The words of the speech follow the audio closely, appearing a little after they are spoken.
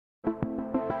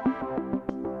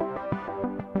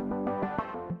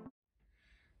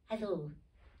Hello,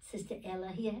 Sister Ella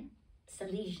here,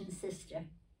 Salesian sister.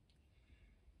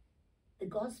 The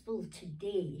Gospel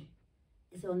today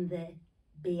is on the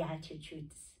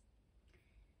Beatitudes.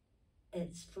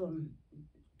 It's from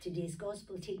today's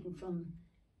Gospel taken from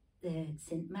the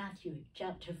St. Matthew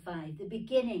chapter 5, the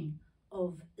beginning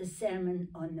of the Sermon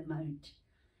on the Mount.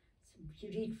 So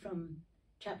if you read from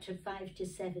chapter 5 to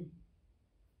 7,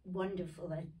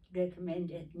 wonderful. I recommend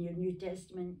it in your New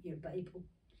Testament, your Bible.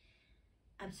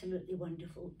 Absolutely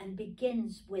wonderful, and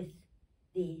begins with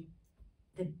the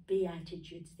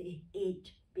Beatitudes, the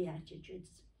 8 Beatitudes.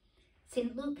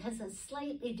 St. Luke has a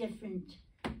slightly different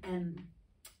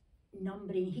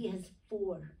numbering. He has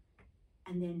 4,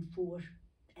 and then 4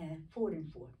 and 4,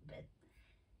 but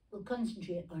we'll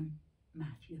concentrate on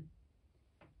Matthew.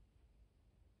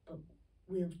 But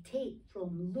we'll take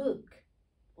from Luke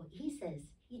what he says.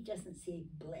 He doesn't say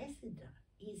blessed are,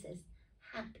 he says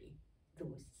happy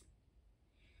those.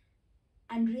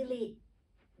 And really,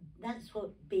 that's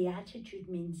what beatitude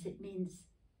means. It means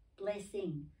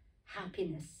blessing,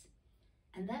 happiness.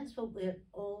 And that's what we're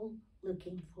all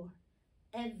looking for.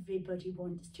 Everybody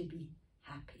wants to be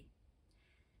happy.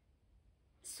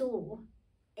 So,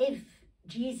 if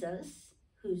Jesus,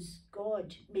 who's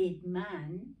God made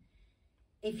man,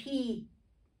 if he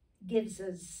gives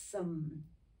us some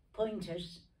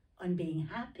pointers on being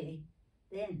happy,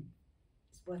 then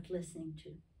it's worth listening to.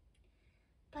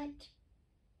 But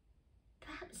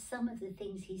perhaps some of the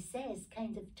things he says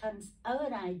kind of turns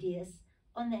our ideas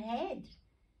on the head,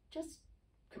 just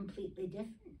completely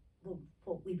different from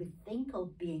what we would think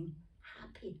of being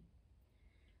happy.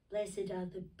 Blessed are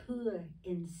the poor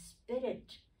in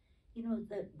spirit. You know,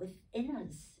 that within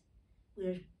us,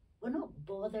 we're not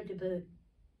bothered about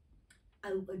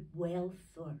outward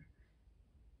wealth or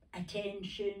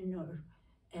attention or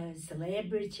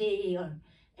celebrity or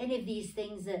any of these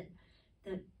things that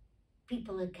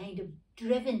people are kind of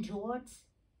driven towards.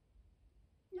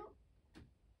 No.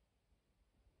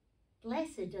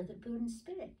 Blessed are the poor in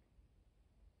spirit.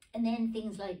 And then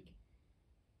things like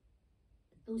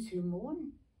those who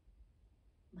mourn.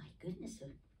 My goodness,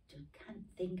 I can't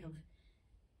think of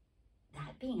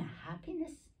that being a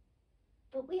happiness.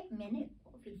 But wait a minute,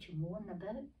 what are we to mourn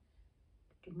about?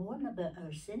 To mourn about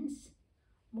our sins,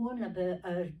 mourn about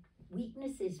our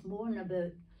weaknesses, mourn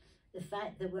about the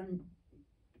fact that we're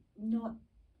not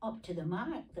up to the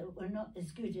mark, that we're not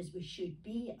as good as we should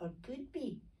be or could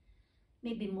be.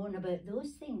 Maybe mourn about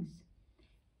those things.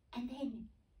 And then,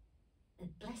 the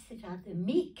blessed are the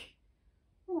meek.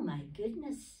 Oh my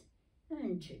goodness.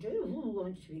 And who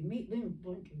wants to be meek? We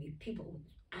want to be people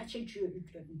with attitude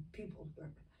and people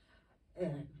who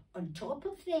are on top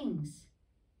of things.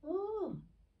 Oh,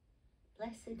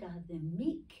 blessed are the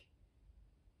meek,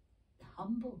 the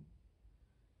humble.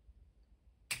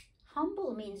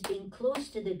 Humble means being close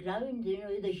to the ground, you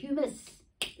know, the humus,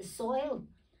 the soil.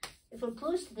 If we're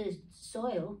close to the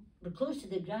soil, we're close to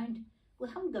the ground, we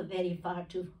haven't got very far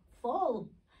to fall.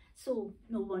 So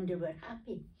no wonder we're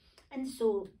happy. And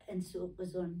so it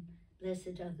was on,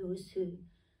 blessed are those who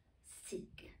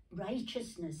seek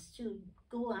righteousness, to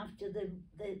go after the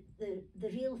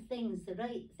real things, the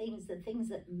right things, the things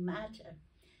that matter,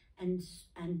 and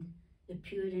the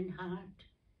pure in heart,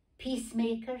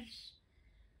 peacemakers.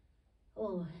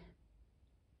 Oh,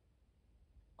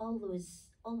 all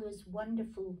those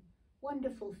wonderful,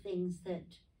 wonderful things that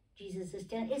Jesus has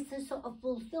done. It's the sort of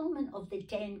fulfillment of the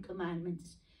 10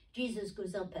 Commandments. Jesus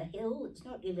goes up a hill. It's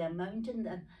not really a mountain.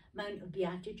 The Mount of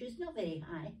Beatitudes, not very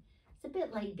high. It's a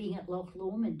bit like being at Loch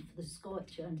Lomond for the Scot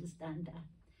to understand that.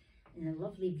 And a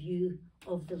lovely view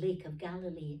of the Lake of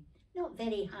Galilee. Not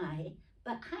very high,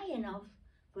 but high enough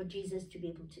for Jesus to be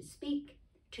able to speak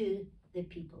to the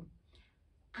people.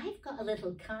 I've got a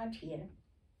little card here,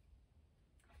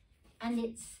 and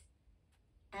it's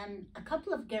a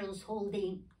couple of girls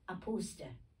holding a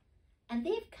poster, and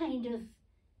they've kind of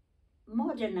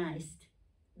modernized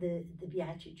the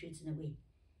Beatitudes in a way.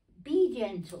 Be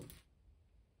gentle,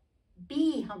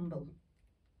 be humble,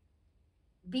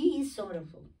 be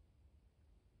sorrowful,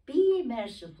 be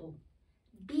merciful,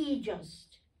 be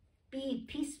just, be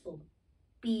peaceful,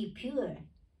 be pure,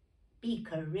 be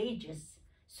courageous.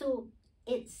 So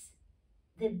it's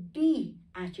the be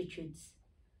attitudes.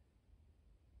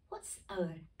 What's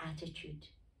our attitude?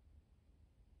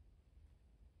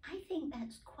 I think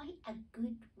that's quite a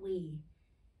good way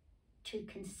to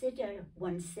consider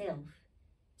oneself,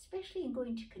 especially in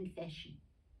going to confession.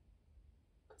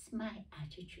 What's my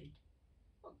attitude?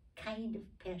 What kind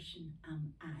of person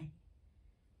am I?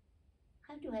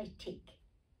 How do I tick?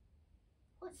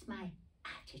 What's my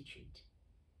attitude?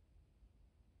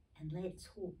 And let's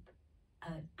hope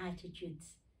our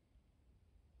attitudes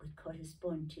would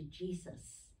correspond to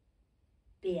Jesus'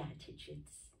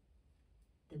 Beatitudes,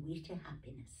 the way to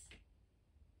happiness.